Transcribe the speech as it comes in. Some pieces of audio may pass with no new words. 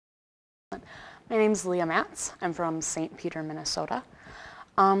My name's Leah Matz. I'm from St. Peter, Minnesota.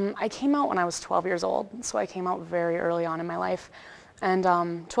 I came out when I was 12 years old, so I came out very early on in my life. And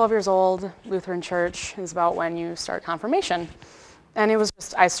 12 years old, Lutheran church is about when you start confirmation. And it was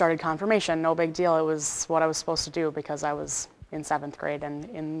just, I started confirmation, no big deal. It was what I was supposed to do because I was in 7th grade and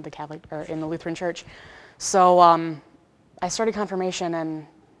in the Lutheran church. So I started confirmation and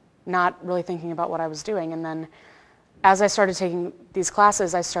not really thinking about what I was doing. And then as I started taking these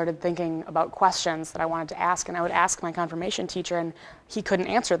classes, I started thinking about questions that I wanted to ask, and I would ask my confirmation teacher, and he couldn't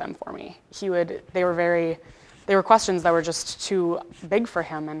answer them for me. They were questions that were just too big for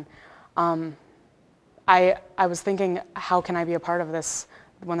him, and I was thinking, how can I be a part of this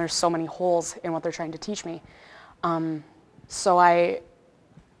when there's so many holes in what they're trying to teach me? So I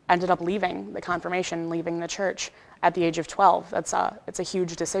ended up leaving the confirmation, leaving the church at the age of 12. It's a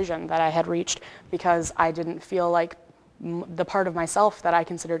huge decision that I had reached because I didn't feel like the part of myself that I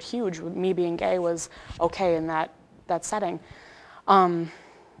considered huge, me being gay, was okay in that setting.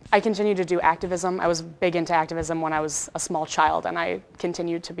 I continued to do activism. I was big into activism when I was a small child, and I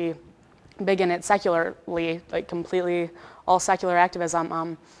continued to be big in it secularly, like completely all secular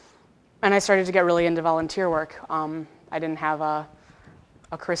activism. And I started to get really into volunteer work. I didn't have a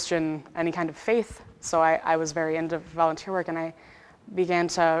Christian, any kind of faith, so I was very into volunteer work, and I began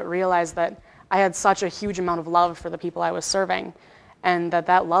to realize that I had such a huge amount of love for the people I was serving, and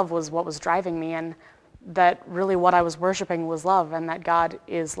that love was what was driving me, and that really what I was worshiping was love, and that God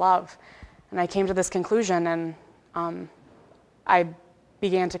is love. And I came to this conclusion, and I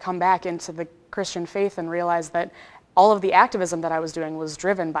began to come back into the Christian faith and realize that all of the activism that I was doing was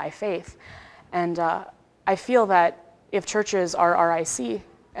driven by faith. And I feel that if churches are RIC,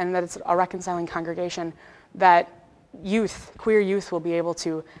 and that it's a reconciling congregation, that queer youth will be able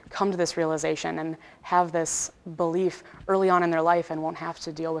to come to this realization and have this belief early on in their life and won't have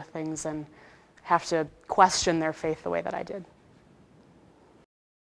to deal with things and have to question their faith the way that I did.